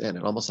spots in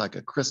it, almost like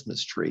a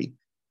Christmas tree.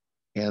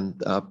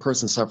 And a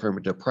person suffering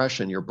with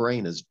depression, your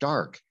brain is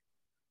dark.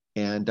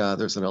 And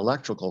there's an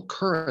electrical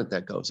current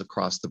that goes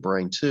across the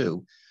brain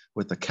too,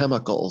 with the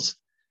chemicals.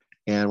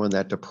 And when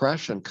that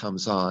depression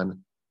comes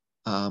on,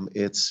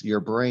 it's your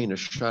brain is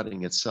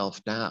shutting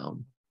itself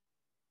down.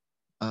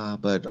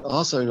 But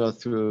also,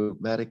 through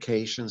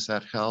medications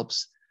that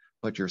helps,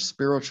 but your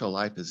spiritual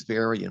life is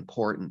very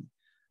important,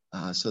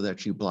 so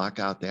that you block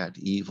out that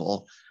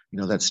evil,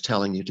 that's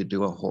telling you to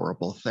do a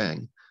horrible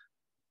thing.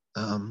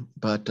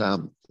 But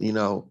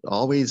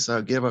always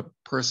give a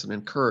person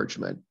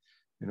encouragement.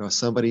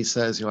 Somebody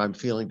says, I'm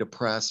feeling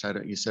depressed.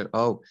 You said,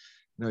 oh,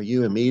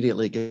 you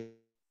immediately get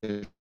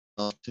to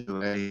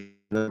a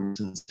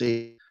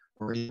emergency,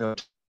 or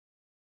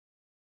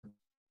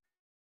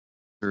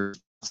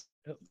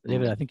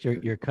David, I think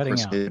you're cutting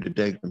out. To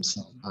dig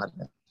themselves out.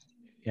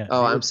 Yeah.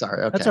 Oh, David, I'm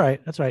sorry. Okay. That's all right.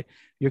 That's all right.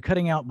 You're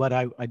cutting out, but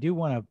I do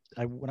want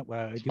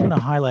to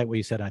highlight what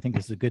you said. I think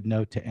this is a good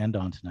note to end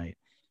on tonight.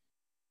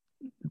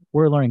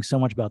 We're learning so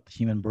much about the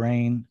human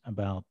brain,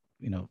 about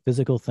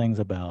physical things,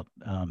 about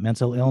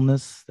mental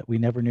illness that we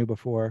never knew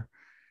before,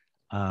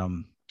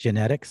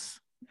 genetics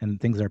and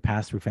things that are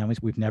passed through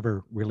families we've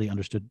never really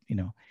understood.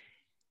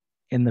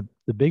 And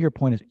the bigger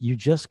point is, you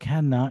just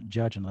cannot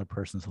judge another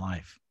person's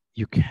life.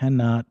 You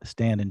cannot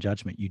stand in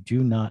judgment. You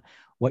do not.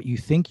 What you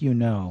think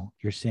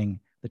you're seeing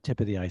the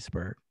tip of the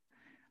iceberg.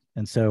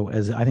 And so,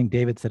 as I think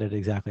David said it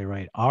exactly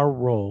right, our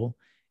role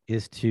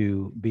is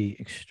to be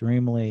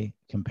extremely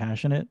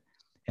compassionate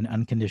and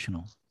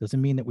unconditional. Doesn't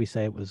mean that we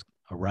say it was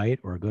a right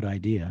or a good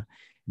idea.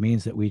 It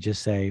means that we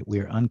just say we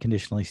are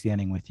unconditionally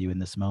standing with you in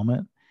this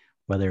moment,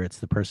 whether it's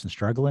the person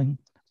struggling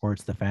or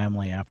it's the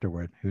family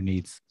afterward who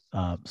needs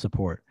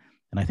support.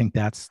 And I think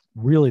that's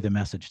really the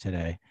message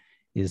today,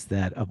 is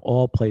that of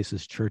all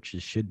places,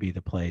 churches should be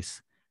the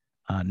place,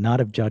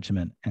 not of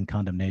judgment and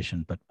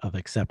condemnation, but of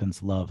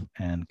acceptance, love,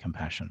 and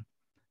compassion.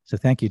 So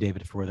thank you,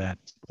 David, for that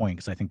point,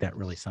 because I think that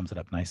really sums it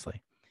up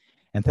nicely.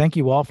 And thank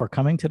you all for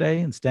coming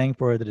today and staying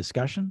for the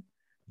discussion.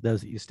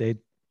 Those that you stayed,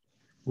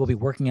 we'll be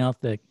working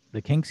out the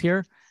kinks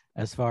here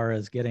as far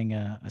as getting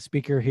a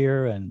speaker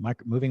here and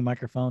moving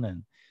microphone,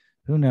 and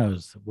who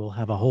knows, we'll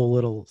have a whole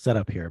little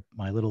setup here.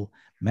 My little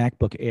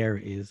MacBook Air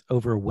is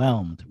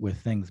overwhelmed with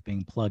things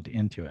being plugged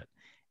into it.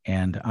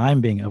 And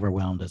I'm being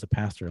overwhelmed as a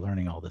pastor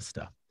learning all this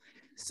stuff.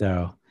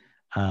 So,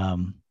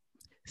 and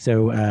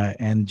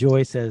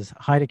Joy says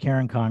hi to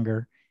Karen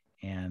Conger,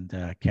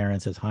 and Karen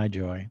says hi,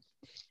 Joy.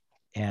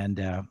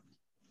 And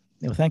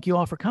thank you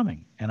all for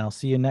coming, and I'll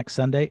see you next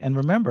Sunday. And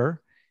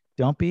remember,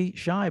 don't be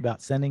shy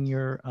about sending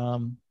your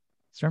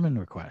sermon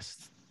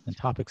requests and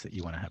topics that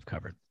you want to have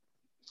covered.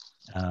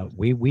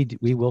 We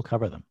will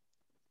cover them.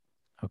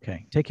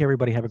 Okay, take care,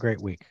 everybody. Have a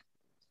great week.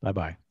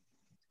 Bye-bye.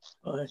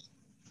 Bye.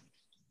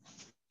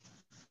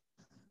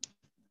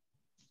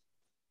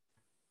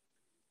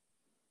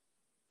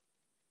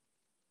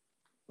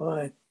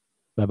 Bye.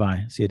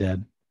 Bye-bye. See you,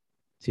 Dad.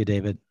 See you,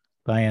 David.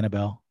 Bye,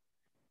 Annabelle.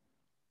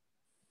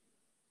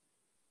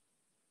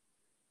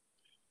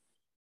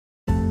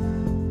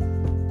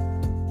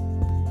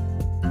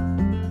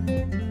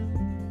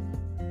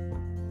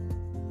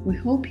 We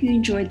hope you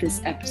enjoyed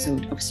this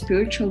episode of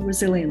Spiritual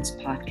Resilience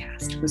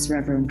Podcast with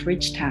Reverend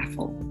Rich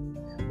Taffel.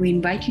 We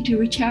invite you to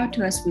reach out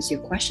to us with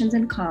your questions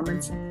and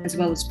comments, as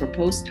well as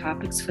proposed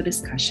topics for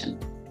discussion.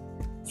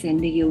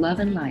 Sending you love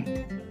and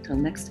light. Till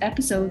next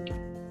episode.